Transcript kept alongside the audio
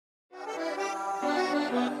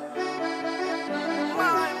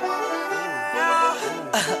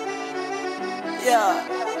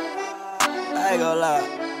I ain't gonna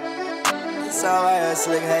lie. This all right here,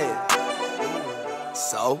 slick head.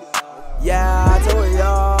 So? Yeah, I told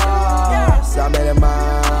y'all, so I made it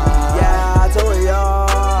mine. Yeah, I told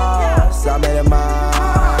y'all, so I made it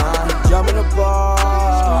mine. Jump in the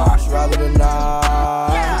Porsche, rather than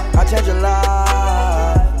not. I changed your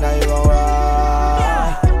life, now you gon'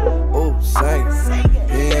 ride. Ooh, sing it.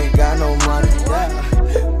 He ain't got no money,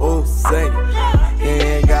 yeah. Ooh, sing it. He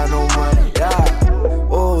ain't got no money,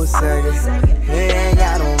 yeah. Ooh, sing it. He ain't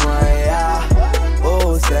got no money, yeah.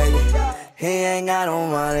 Ooh, sing it. He ain't got no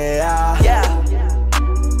money, yeah.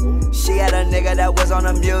 She had a nigga that was on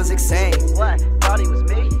the music scene. What? Thought he was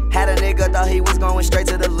me? Had a nigga, thought he was going straight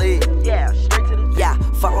to the league. Yeah, straight to the Yeah,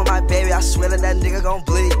 fuck with my baby, I swear that nigga gon'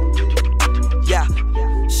 bleed. Yeah,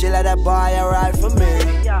 she let that boy ride for me.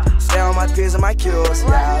 Stay on my P's and my Q's,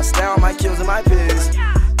 yeah. Stay on my Q's and my P's.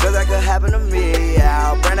 Cause that could happen to me,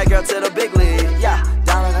 yeah. Bring that girl to the big league, yeah.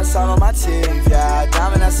 Diamond that's all on my teeth, yeah.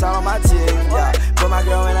 Diamond that's all on my teeth, yeah. Put my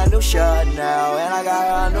girl in a new shirt now, and I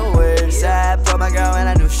got her a new wave. Said, put my girl in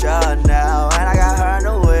a new shirt now, and I got her a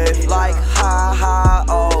new wave. Like, ha ha,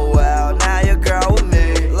 oh well, now your girl with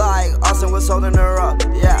me. Like, Austin was holding her up,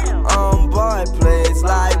 yeah. Boy, please,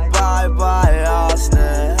 like, bye bye,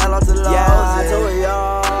 Austin. Hello to Lose. Yeah, I told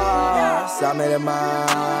y'all, so I made it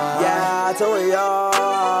mine. Yeah, I told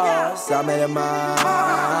y'all, so I made it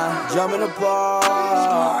mine. Jump in the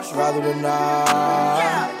Porsche, rather than not.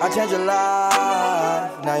 I changed your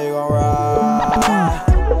life, now you gon' ride.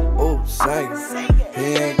 Ooh, sing it. He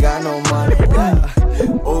ain't got no money,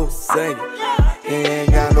 yeah. Ooh, sing it. He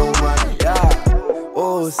ain't got no money, yeah.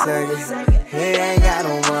 Ooh, sing it. He ain't got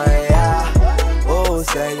no money, yeah. Ooh,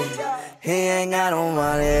 sing it. He ain't got no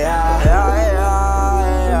money, yeah.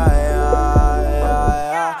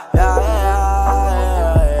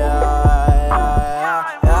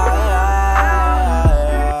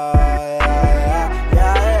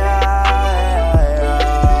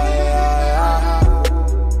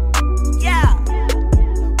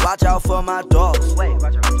 Watch out for my dogs. Wait,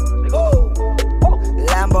 watch out.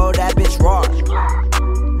 Lambo, that bitch raw.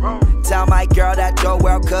 Tell my girl that your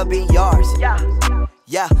world could be yours.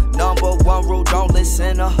 Yeah, number one rule, don't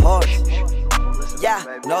listen to horse. Yeah,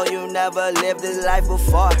 no, you never lived this life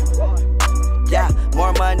before. Yeah,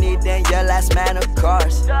 more money than your last man of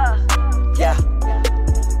cars. Yeah,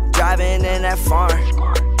 driving in that farm.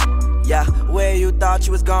 Yeah, where you thought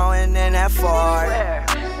you was going in that far.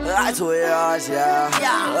 I told yours, yeah.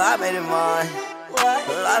 I made it mine.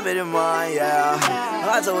 I made it mine, yeah.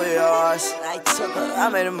 I told yours. I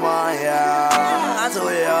made it mine, yeah. I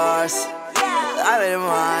told yours. I made it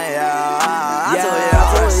mine, yeah. I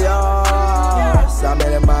told yours. I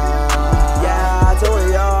made it mine. Yeah, I told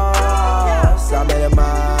yours. I made it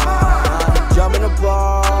mine. Jump in the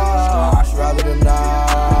Porsche, rather than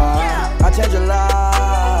not. I changed your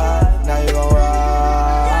life, now you gon'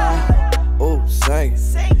 ride. Ooh, sing it.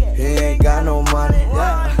 He ain't got no money,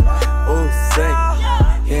 yeah. Ooh, sing it.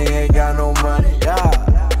 He ain't got no money,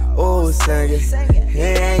 yeah. Ooh, sing it. He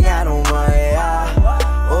ain't got no money,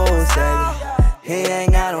 yeah. Ooh, sing it. He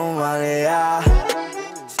ain't got no money, yeah.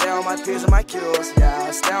 Stay on my P's and my Q's,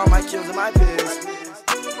 yeah. Stay on my Q's and my P's.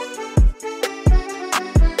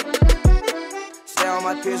 Stay on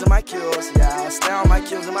my P's and my Q's, yeah. Stay on my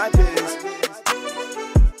Q's and my P's.